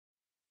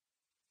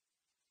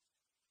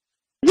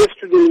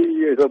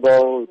Yesterday at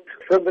about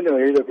 7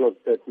 or 8 o'clock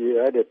that he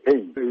had a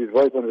pain. His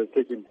wife wanted to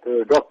take him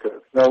to a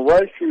doctor. Now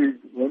while she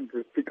went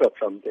to pick up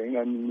something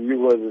and he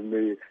was in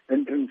the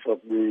entrance of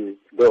the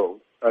door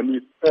and he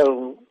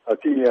fell, I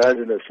think he had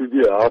a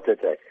severe heart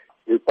attack.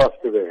 He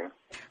passed away.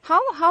 How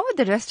are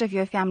the rest of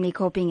your family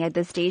coping at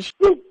this stage?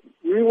 Look,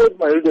 he was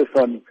my eldest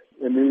son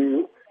and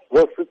he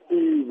was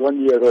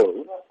 51 years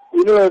old.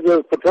 You know, as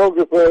a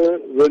photographer,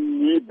 when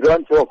he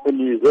branched off on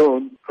his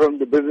own from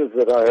the business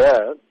that I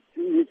have,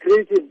 he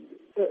created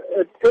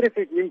a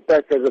terrific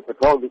impact as a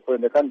photographer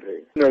in the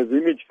country. You know, the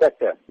image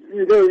factor.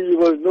 You know, he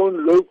was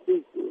known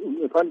locally in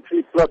the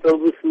country plus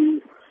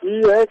overseas.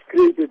 He has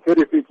created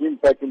terrific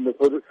impact in the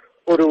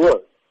photo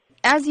world.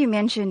 As you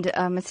mentioned,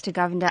 Mr.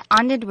 Govender,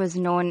 Anand was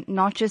known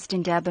not just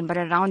in Durban but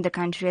around the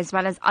country as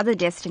well as other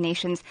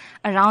destinations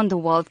around the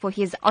world for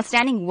his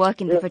outstanding work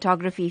in the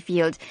photography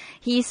field.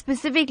 He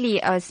specifically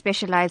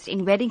specialized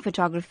in wedding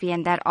photography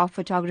and that of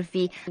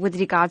photography with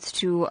regards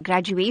to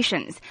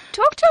graduations.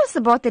 Talk to us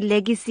about the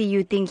legacy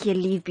you think he'll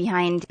leave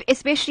behind,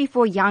 especially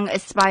for young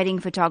aspiring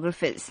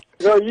photographers.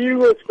 Now, he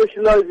was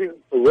specializing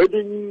in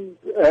weddings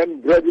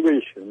and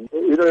graduation.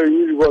 You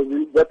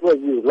know, that was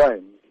his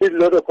line. He did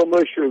a lot of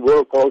commercial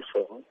work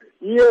also.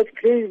 He has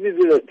created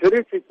a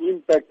terrific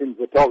impact in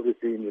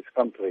photography in this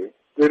country.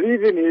 The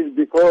reason is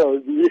because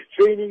he is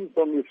training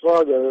from his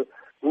father,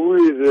 who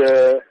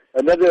is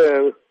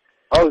another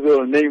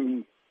household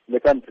name in the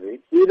country.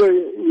 You know,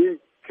 he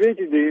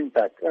created the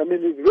impact. I mean,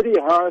 it's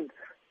very hard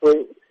for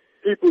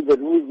people that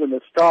who are going to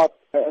start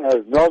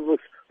as novice,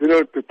 you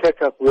know, to catch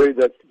up way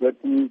that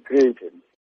he created.